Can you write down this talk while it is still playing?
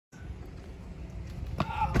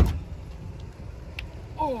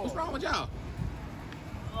Oh. What's wrong with y'all?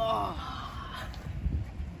 Oh.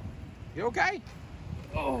 You okay?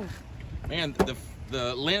 Oh. Man,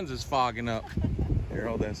 the lens is fogging up. Here,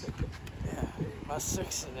 hold this. Yeah, my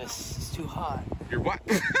 6 in this is too hot. You're what?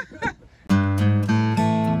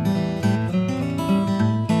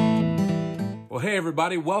 Well, hey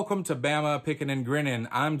everybody, welcome to Bama Pickin' and Grinnin'.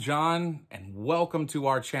 I'm John, and welcome to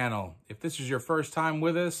our channel. If this is your first time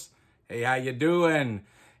with us, hey, how you doing?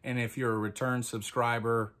 And if you're a return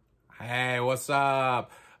subscriber, hey, what's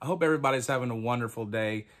up? I hope everybody's having a wonderful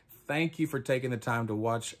day. Thank you for taking the time to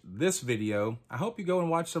watch this video. I hope you go and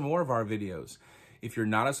watch some more of our videos. If you're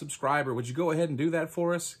not a subscriber, would you go ahead and do that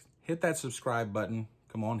for us? Hit that subscribe button.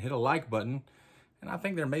 Come on, hit a like button. And I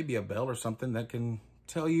think there may be a bell or something that can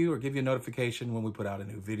tell you or give you a notification when we put out a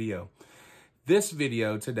new video. This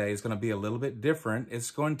video today is going to be a little bit different. It's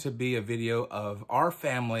going to be a video of our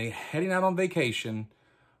family heading out on vacation.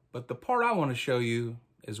 But the part I want to show you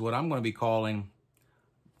is what I'm going to be calling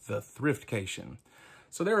the Thriftcation.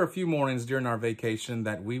 So there were a few mornings during our vacation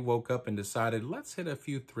that we woke up and decided, let's hit a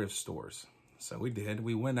few thrift stores. So we did.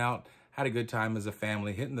 We went out, had a good time as a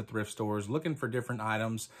family, hitting the thrift stores, looking for different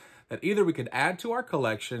items that either we could add to our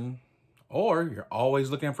collection, or you're always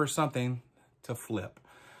looking for something to flip.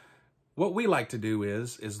 What we like to do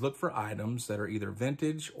is look for items that are either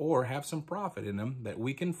vintage or have some profit in them that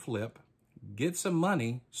we can flip, get some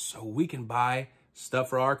money so we can buy stuff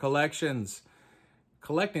for our collections.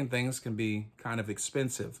 Collecting things can be kind of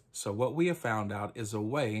expensive. So what we have found out is a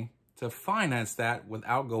way to finance that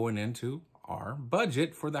without going into our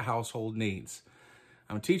budget for the household needs.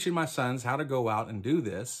 I'm teaching my sons how to go out and do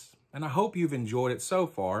this, and I hope you've enjoyed it so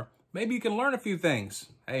far. Maybe you can learn a few things.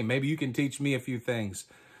 Hey, maybe you can teach me a few things.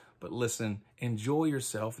 But listen, enjoy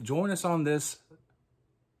yourself. Join us on this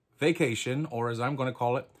vacation, or as I'm going to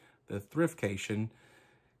call it, the Thriftcation,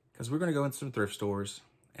 because we're going to go into some thrift stores.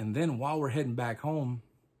 And then while we're heading back home,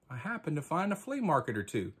 I happen to find a flea market or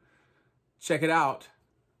two. Check it out.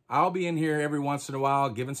 I'll be in here every once in a while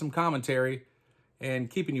giving some commentary and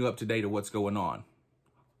keeping you up to date of what's going on.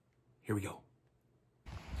 Here we go.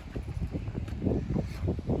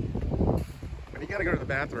 You gotta go to the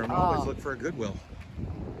bathroom and always look for a Goodwill.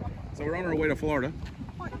 So we're on our way to Florida.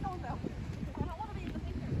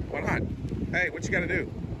 Why not? Hey, what you gotta do?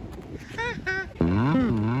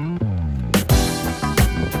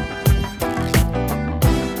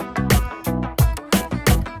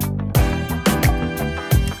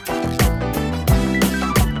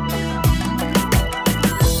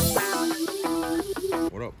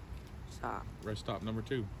 What up? Stop. Rest stop number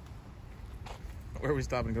 2. Where are we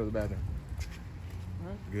stopping to go to the bathroom?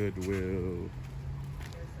 Goodwill.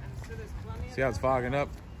 See how it's fogging up?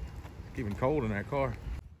 It's keeping cold in that car.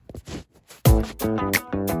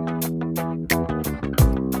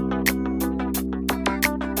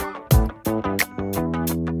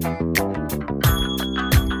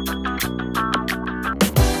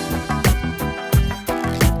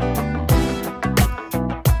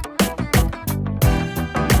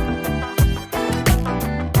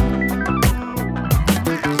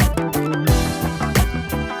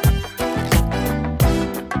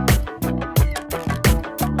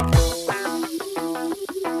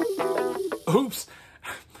 Oops,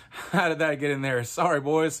 how did that get in there? Sorry,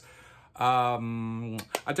 boys. I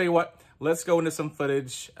tell you what, let's go into some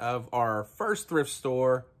footage of our first thrift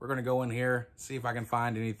store. We're going to go in here, see if I can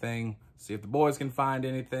find anything, see if the boys can find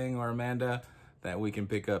anything, or Amanda, that we can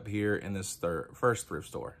pick up here in this first thrift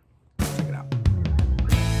store. Check it out.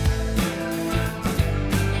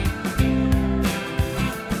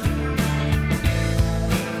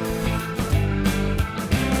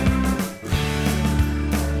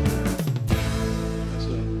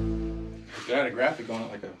 It had a graphic on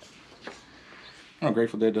it, like a, I know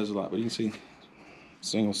Grateful Dead does a lot, but you can see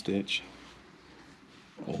single stitch,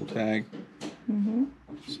 old tag.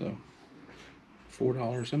 So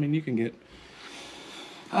 $4. I mean, you can get,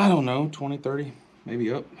 I don't know, 20, 30,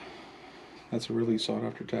 maybe up. That's a really sought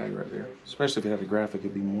after tag right there. Especially if it had a graphic,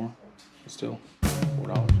 it'd be more, but still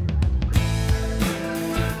 $4.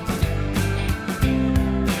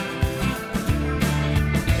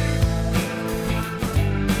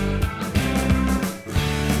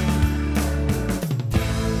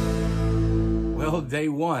 Well, day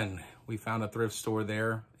one, we found a thrift store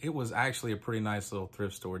there. It was actually a pretty nice little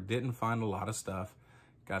thrift store. Didn't find a lot of stuff.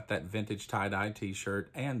 Got that vintage tie-dye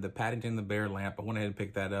t-shirt and the Paddington the Bear lamp. I went ahead and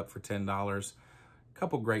picked that up for $10. A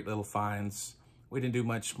couple great little finds. We didn't do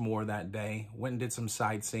much more that day. Went and did some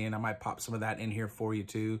sightseeing. I might pop some of that in here for you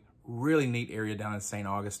too. Really neat area down in St.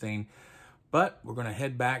 Augustine. But we're gonna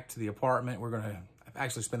head back to the apartment. We're gonna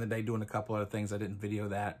actually spend the day doing a couple other things. I didn't video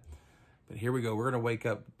that. But here we go. We're going to wake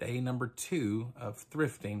up day number 2 of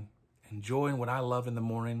thrifting, enjoying what I love in the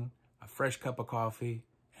morning, a fresh cup of coffee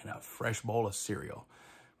and a fresh bowl of cereal.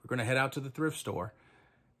 We're going to head out to the thrift store.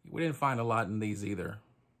 We didn't find a lot in these either,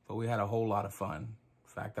 but we had a whole lot of fun. In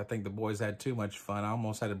fact, I think the boys had too much fun. I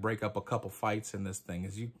almost had to break up a couple fights in this thing.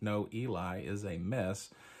 As you know, Eli is a mess.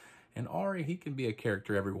 And Ari, he can be a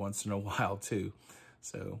character every once in a while too.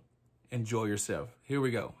 So enjoy yourself. Here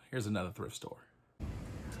we go. Here's another thrift store.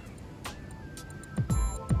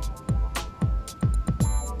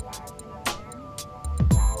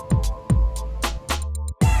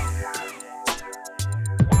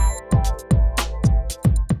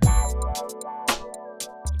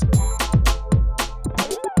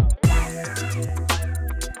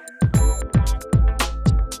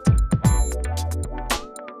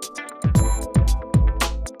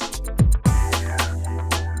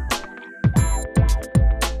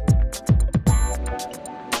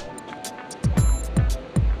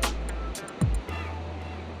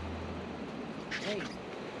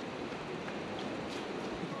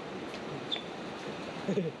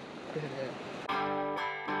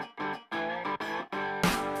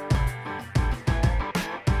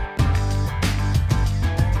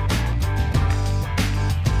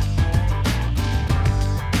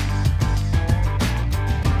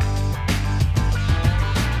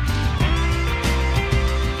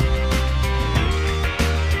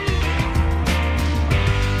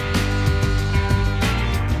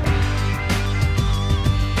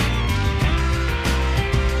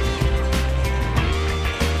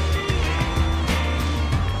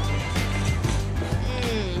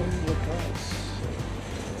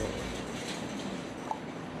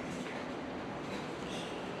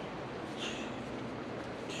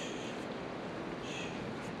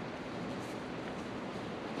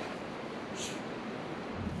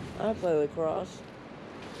 I play lacrosse.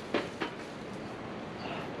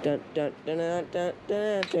 Dun dun dun dun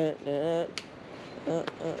dun dun dun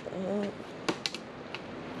dun.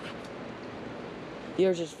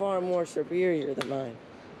 Yours is far more superior than mine.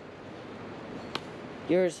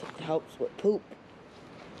 Yours helps with poop,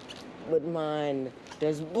 but mine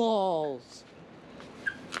does balls.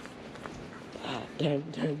 Dun,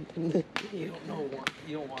 dun, dun. You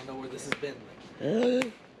don't want to know where this has been.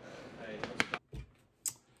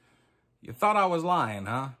 You thought I was lying,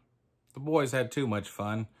 huh? The boys had too much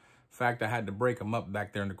fun. In fact, I had to break them up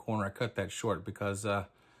back there in the corner. I cut that short because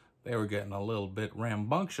they were getting a little bit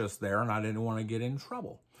rambunctious there, and I didn't want to get in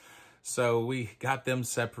trouble. So we got them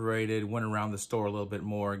separated, went around the store a little bit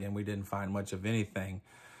more. Again, we didn't find much of anything,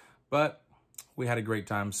 but we had a great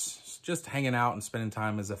time just hanging out and spending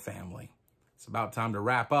time as a family. It's about time to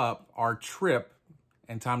wrap up our trip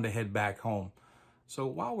and time to head back home. So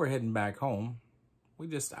while we're heading back home,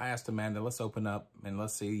 I asked Amanda, let's open up and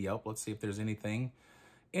let's see Yelp. Let's see if there's anything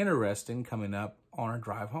interesting coming up on our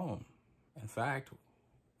drive home. In fact,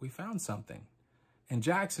 we found something. In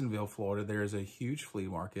Jacksonville, Florida, there is a huge flea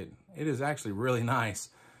market. It is actually really nice.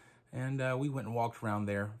 And we went and walked around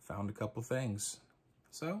there, found a couple things.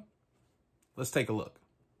 So let's take a look.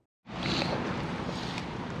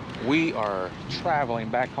 We are traveling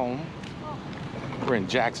back home. We're in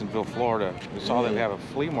Jacksonville, Florida. We saw that we have a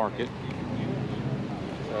flea market.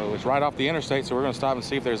 So it's right off the interstate, so we're going to stop and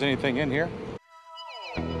see if there's anything in here.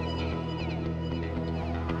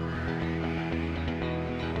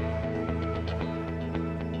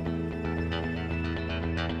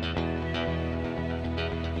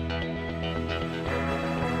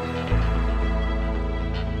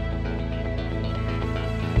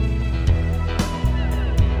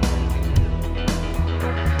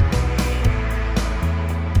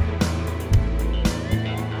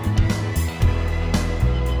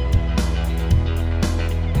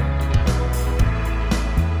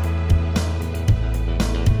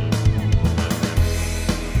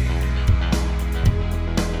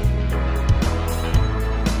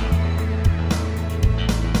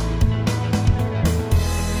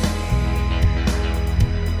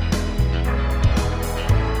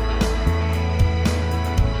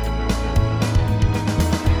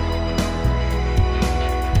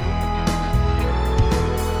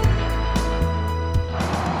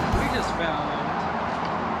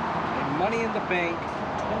 Money in the Bank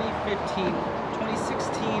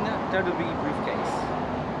 2016 WWE briefcase.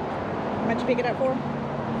 How much did you pick it up for?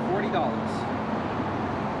 $40.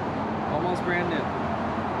 Almost brand new.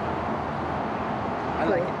 I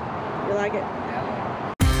like it. You like it? Yeah, I like it.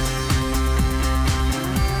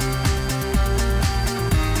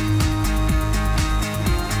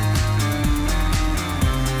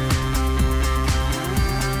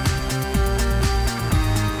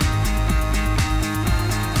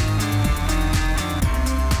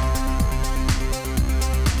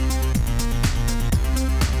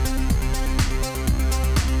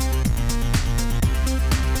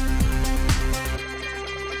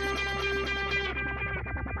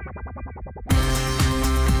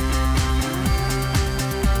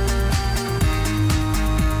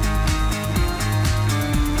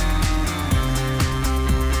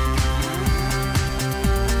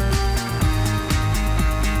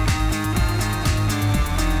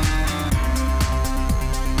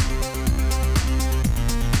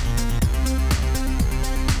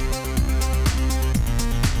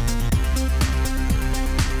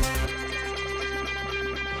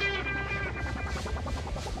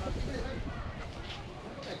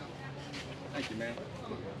 man.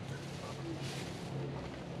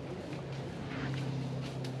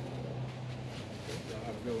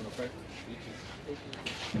 Have a good one, okay?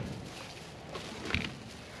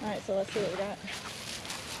 All right, so let's see what we got.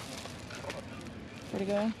 Ready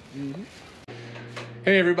to go?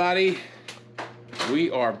 Hey everybody, we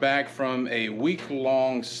are back from a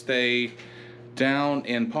week-long stay down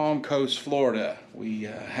in Palm Coast, Florida. We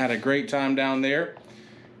had a great time down there.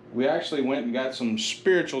 We actually went and got some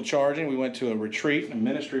spiritual charging. We went to a retreat, a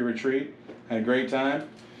ministry retreat, had a great time.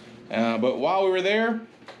 But while we were there,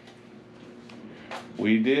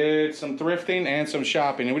 we did some thrifting and some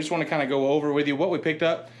shopping, and we just want to kind of go over with you what we picked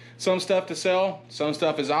up. Some stuff to sell, some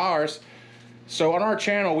stuff is ours. So on our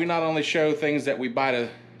channel, we not only show things that we buy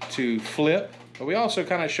to flip, but we also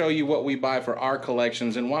kind of show you what we buy for our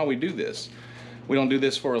collections and why we do this. We don't do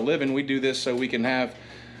this for a living. We do this so we can have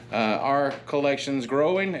our collections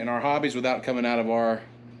growing and our hobbies without coming out of our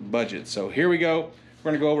budget. So here we go.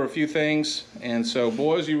 We're gonna go over a few things. And so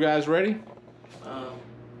boys, you guys ready?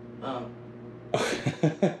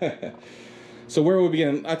 So where will we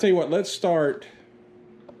begin? I'll tell you what, let's start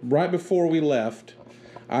right before we left.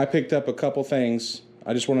 I picked up a couple things.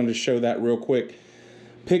 I just wanted to show that real quick.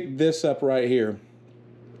 Picked this up right here.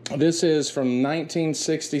 This is from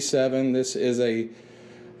 1967. This is a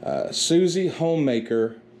Susie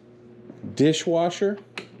Homemaker dishwasher.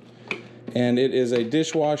 And it is a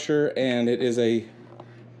dishwasher and it is a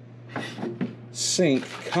sink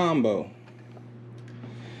combo.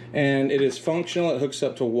 And it is functional. It hooks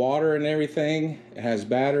up to water and everything. It has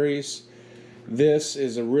batteries. This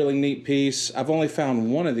is a really neat piece. I've only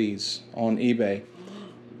found one of these on eBay.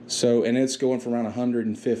 So, and it's going for around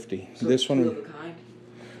 150. So this one, two of a kind?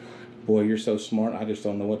 boy, you're so smart. I just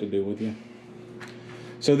don't know what to do with you.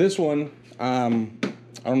 So this one, I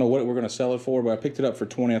don't know what we're going to sell it for, but I picked it up for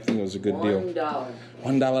 20. I think it was a good deal. $1.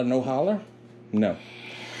 $1 no holler? No.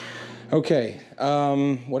 Okay.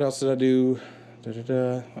 What else did I do?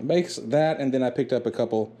 I baked that, and then I picked up a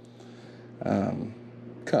couple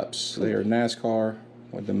cups. They are NASCAR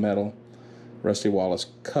with the metal Rusty Wallace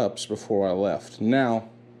cups before I left. Now,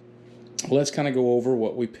 let's kind of go over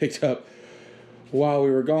what we picked up while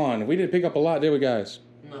we were gone. We didn't pick up a lot, did we, guys?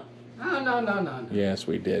 No. No. Yes,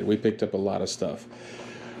 we did. We picked up a lot of stuff.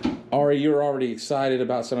 Ari, you're already excited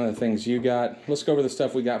about some of the things you got. Let's go over the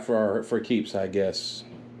stuff we got for keeps, I guess.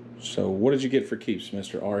 So, what did you get for keeps,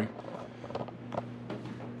 Mr. Ari?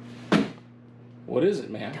 What is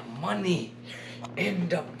it, man? The money in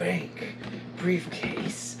the bank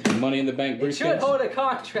briefcase. Money in the bank It briefcase? should hold a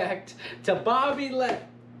contract to Bobby Let.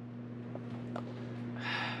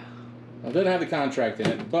 Well, it doesn't have the contract in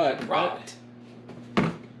it, but Robbed.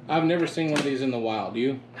 I've never seen one of these in the wild.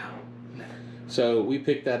 You? No, never. So we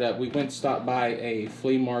picked that up. We went to stop by a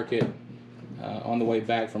flea market on the way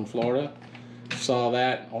back from Florida. Saw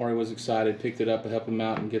that. Ari was excited. Picked it up to help him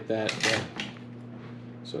out and get that.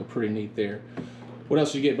 So pretty neat there. What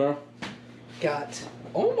else did you get, bro? Got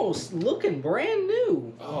almost looking brand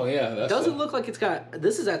new. Oh yeah, that's Doesn't look like it's got.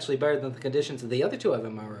 This is actually better than the conditions of the other two I have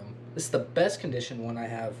in my room. This is the best condition one I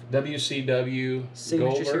have. WCW Signature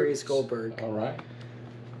Goldberg. Series Goldberg. All right.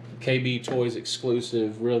 KB Toys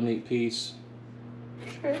exclusive, real neat piece.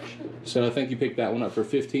 So I think you picked that one up for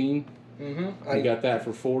 15. Mm-hmm. I got that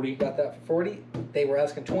for 40. Got that for 40. They were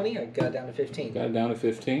asking 20. I got it down to 15. Got it down to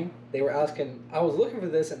 15. They were asking. I was looking for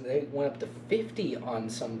this, and they went up to 50 on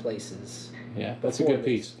some places. Yeah, that's a good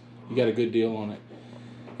piece. You got a good deal on it.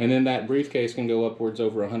 And then that briefcase can go upwards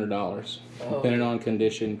over $100, depending on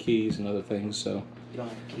condition, keys, and other things. So You don't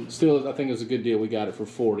have to keep. still, I think it was a good deal. We got it for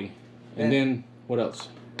 40. And then what else?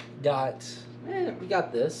 We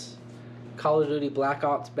got this Call of Duty Black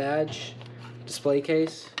Ops badge display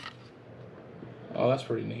case. Oh, that's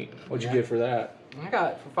pretty neat. What'd you Yeah. get for that? I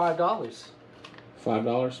got it for $5.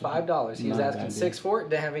 $5? $5. He was Not a asking bad 6 for it.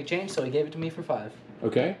 Didn't have any change, so he gave it to me for 5.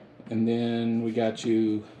 Okay. And then we got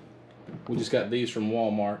you. We just got these from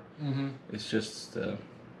Walmart. Mm-hmm. It's just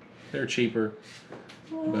they're cheaper,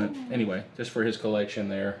 but anyway, just for his collection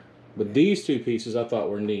there. But these two pieces I thought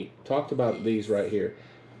were neat. Talked about these right here.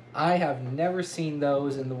 I have never seen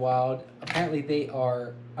those in the wild. Apparently, they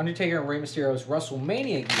are Undertaker and Rey Mysterio's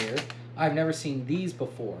WrestleMania gear. I've never seen these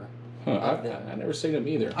before. Huh, I've never seen them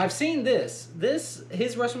either. I've seen this.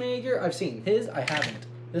 His WrestleMania gear, I've seen. His, I haven't.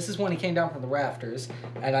 This is when he came down from the rafters.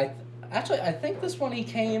 And I think this one he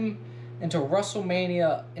came into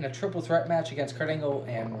WrestleMania in a triple threat match against Kurt Angle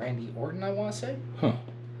and Randy Orton, I want to say. Huh.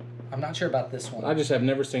 I'm not sure about this one. I just have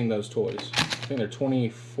never seen those toys. I think they're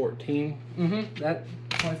 2014. Mm-hmm. That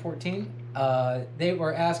 2014. They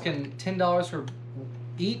were asking $10 for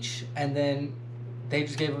each, and then they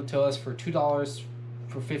just gave them to us for $2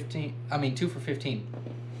 for 15. I mean, 2 for 15.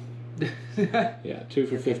 Yeah, 2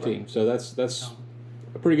 for 15. So that's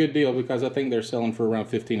a pretty good deal because I think they're selling for around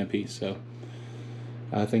 15 a piece. So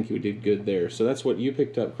I think you did good there. So that's what you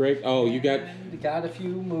picked up, Craig. Oh, you got a few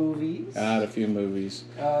movies. a few movies.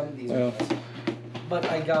 But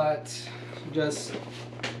I got just.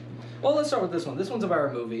 Well, let's start with this one. This one's about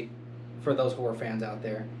a movie for those horror fans out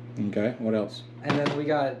there. Okay. What else? And then we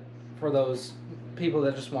got for those people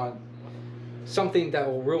that just want something that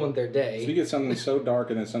will ruin their day. So you get something so dark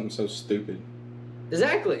and then something so stupid.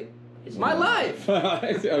 Exactly. It's my life.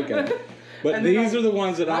 Okay. But these are the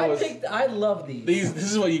ones that I love these.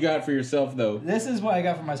 This is what you got for yourself, though. This is what I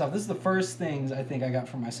got for myself. This is the first things I think I got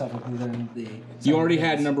for myself, including the. You already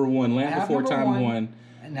had number 1, Land Before Time 1.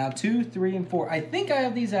 And now 2, 3, and 4. I think I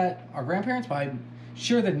have these at our grandparents', but I'm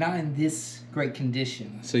sure they're not in this great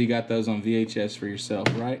condition. So you got those on VHS for yourself,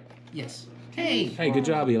 right? Yes. Hey, good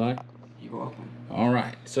job, Eli. You're welcome. All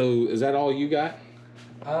right. So is that all you got?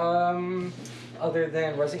 Other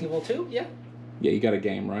than Resident Evil 2, yeah. Yeah, you got a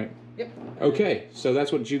game, right? Yep. Okay, so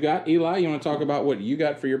that's what you got. Eli, you want to talk about what you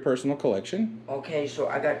got for your personal collection? Okay, so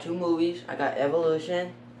I got 2 movies. I got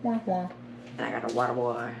Evolution. And I got a Water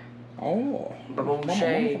Boy. Oh. Mama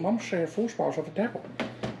say fußball auf the devil.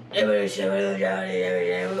 Evolution, we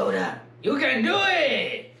go down. You can do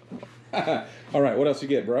it! All right, what else you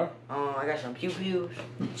get, bro? I got some pew-pews.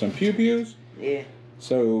 Some pew-pews? Yeah.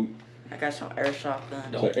 So... I got some airsoft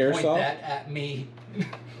guns. Don't airsoft? point that at me.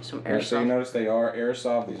 Some Right, so you airsoft. notice they are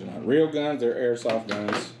airsoft. These are not real guns. They're airsoft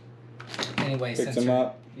guns. Anyway, Pick censor. them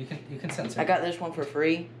up. You can censor. I got this one for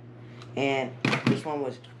free. And this one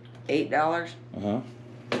was $8. Uh-huh.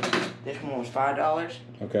 This one was $5.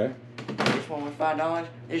 Okay. This one was $5.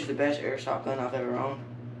 This is the best airsoft gun I've ever owned.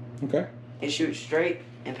 Okay. It shoots straight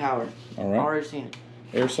and power. All right. Already seen it.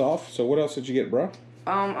 Airsoft. So what else did you get, bro?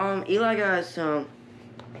 Eli got some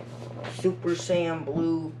Super Saiyan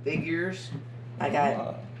Blue figures. I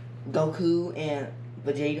got Goku and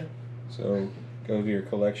Vegeta. So go to your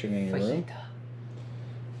collection in your room.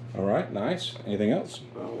 All right. Nice. Anything else?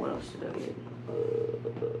 What else did I get?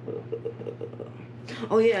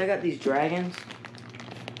 Oh yeah, I got these dragons.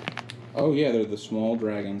 Oh, yeah. They're the small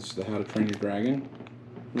dragons. The How to Train Your Dragon.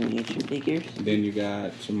 Miniature figures. Then you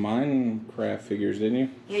got some Minecraft figures, didn't you?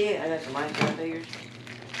 Yeah, I got some Minecraft figures.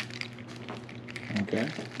 Okay.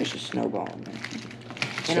 There's a snowball in there.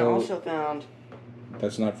 And I So- also found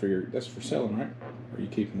That's not for your... That's for selling, right? Or are you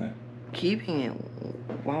keeping that? keeping it.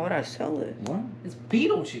 Why would I sell it? What? It's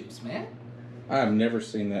Beetlejuice, man. I've never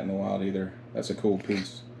seen that in the wild either. That's a cool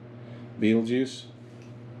piece. Beetlejuice.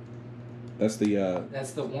 That's the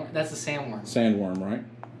That's the sandworm. sandworm, right?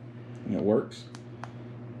 And it works.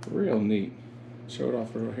 Real neat. Show it off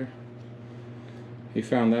right here. He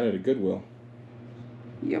found that at a Goodwill.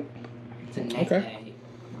 Yep. It's a Okay. nay.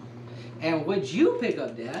 And what'd you pick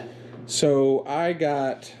up, Dad? So I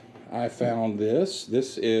found this.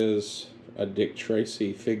 This is a Dick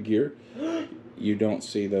Tracy figure. You don't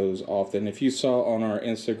see those often. If you saw on our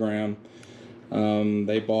Instagram,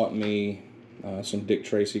 they bought me some Dick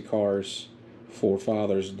Tracy cars for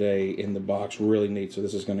Father's Day in the box. Really neat. So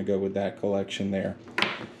this is going to go with that collection there.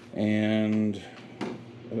 And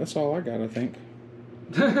that's all I got, I think.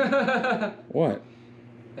 What?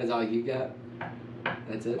 That's all you got?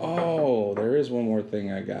 That's it? Oh, there is one more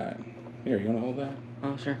thing I got. Here, you want to hold that?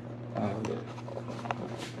 Oh, sure. I'll hold it.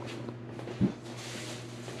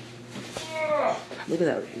 Look at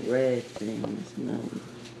that red thing. It's nuts.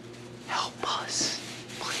 Help us.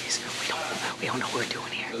 Please. We don't know what we're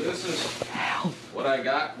doing here. So this is Help. what I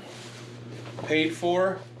got. Paid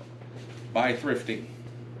for by thrifting.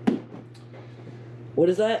 What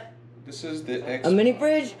is that? This is the X. A mini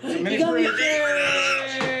fridge? It's a mini You got me a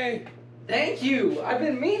fridge. Yay! Thank you. I've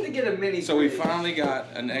been meaning to get a mini So we fridge. finally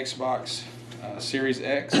got an Xbox Series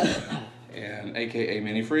X, and AKA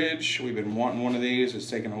mini fridge. We've been wanting one of these. It's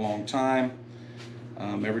taken a long time.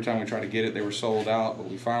 Every time we try to get it, they were sold out. But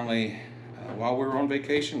we finally, while we were on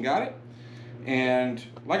vacation, got it. And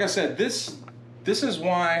like I said, this is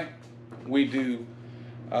why we do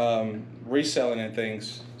reselling and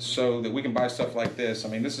things, so that we can buy stuff like this. I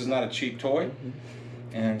mean, this is not a cheap toy,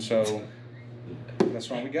 and so that's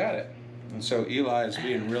why we got it. And so Eli is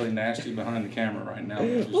being really nasty behind the camera right now.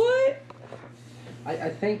 What? I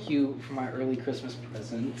thank you for my early Christmas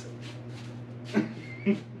present.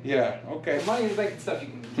 Yeah, okay. Money is making stuff you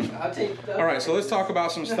can keep. I'll take that. All right, so let's talk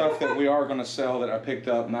about some stuff that we are going to sell that I picked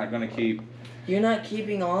up, not going to keep. You're not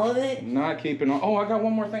keeping all of it? Not keeping on. Oh, I got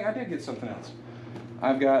one more thing. I did get something else.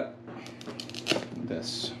 I've got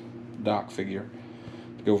this Doc figure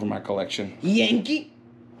to go for my collection. Yankee?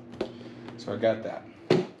 So I got that.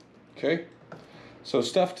 Okay. So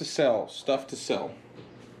stuff to sell, stuff to sell.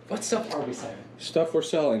 What stuff are we selling? Stuff we're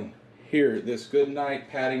selling. Here, this Goodnight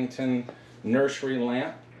Paddington nursery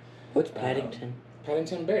lamp. What's Paddington?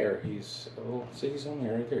 Paddington Bear. He's, oh, see, he's on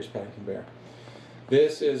there. Right there's Paddington Bear.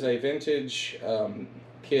 This is a vintage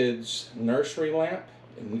kids nursery lamp.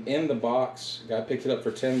 In the box, guy picked it up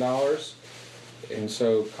for $10. And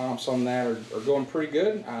so comps on that are going pretty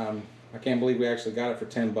good. I can't believe we actually got it for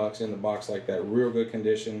 $10 in the box like that. Real good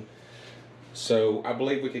condition. So I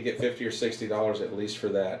believe we could get $50 or $60 at least for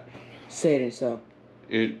that. Say it ain't so.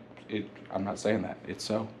 I'm not saying that. It's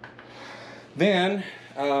so. Then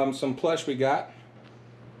some plush we got.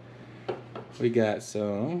 We got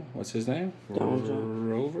some. What's his name?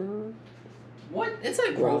 Grover. What? It's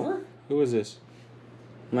like Grover. Who is this?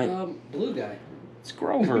 Blue guy. It's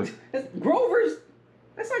Grover. Grover's.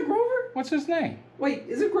 That's not Grover. What's his name? Wait,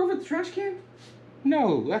 is it Grover the trash can?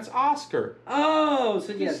 No, that's Oscar. Oh,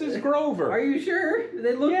 so yes. This is Grover. Are you sure?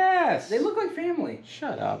 They look. Yes. They look like family.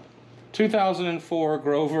 Shut up. 2004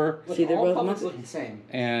 Grover. See, they're all both puppets look the same.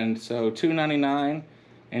 And so $2.99,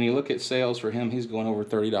 and you look at sales for him, he's going over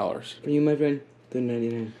 $30. For you, my friend,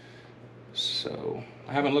 $3.99. So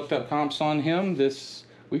I haven't looked up comps on him. This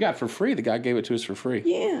we got for free. The guy gave it to us for free.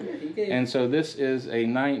 Yeah. And so this is a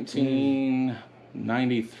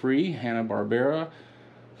 1993 Hanna-Barbera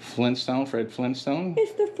Flintstone, Fred Flintstone.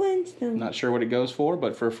 It's the Flintstone. Not sure what it goes for,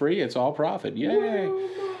 but for free, it's all profit. Yay!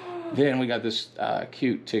 Then we got this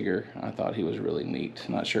cute Tigger. I thought he was really neat.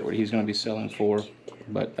 Not sure what he's going to be selling for,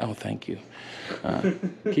 but oh, thank you.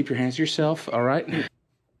 Keep your hands to yourself, all right?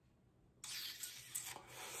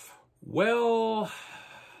 Well,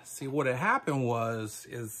 see, what had happened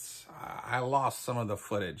is I lost some of the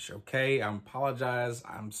footage, okay? I apologize.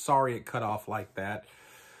 I'm sorry it cut off like that.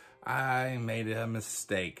 I made a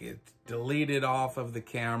mistake. It deleted off of the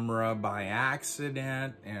camera by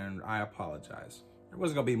accident, and I apologize. There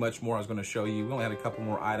wasn't going to be much more I was going to show you. We only had a couple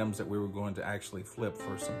more items that we were going to actually flip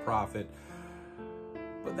for some profit.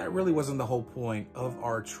 But that really wasn't the whole point of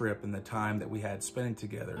our trip and the time that we had spending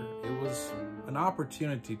together. It was an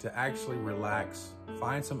opportunity to actually relax,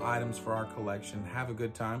 find some items for our collection, have a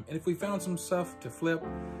good time. And if we found some stuff to flip,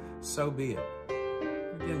 so be it.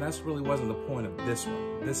 Again, that's really wasn't the point of this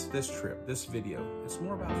one, this trip, this video. It's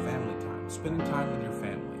more about family time, spending time with your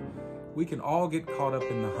family. We can all get caught up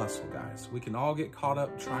in the hustle, guys. We can all get caught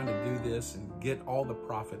up trying to do this and get all the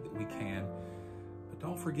profit that we can. But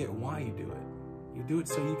don't forget why you do it. You do it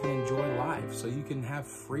so you can enjoy life, so you can have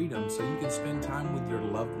freedom, so you can spend time with your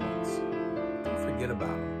loved ones. Don't forget about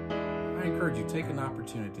them. I encourage you, take an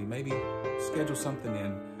opportunity, maybe schedule something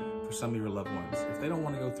in for some of your loved ones. If they don't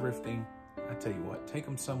want to go thrifting, I tell you what, take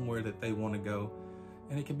them somewhere that they want to go,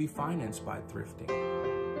 and it can be financed by thrifting.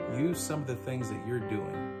 Use some of the things that you're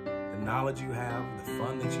doing, the knowledge you have, the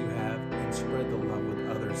fun that you have, and spread the love with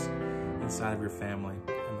others inside of your family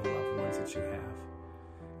and the loved ones that you have.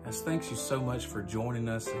 As thanks you so much for joining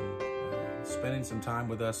us and spending some time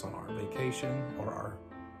with us on our vacation or our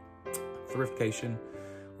Thriftcation.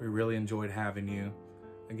 We really enjoyed having you.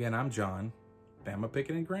 Again, I'm John, Bama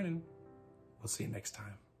Picking and Grinning. We'll see you next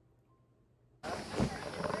time.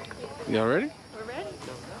 Y'all ready?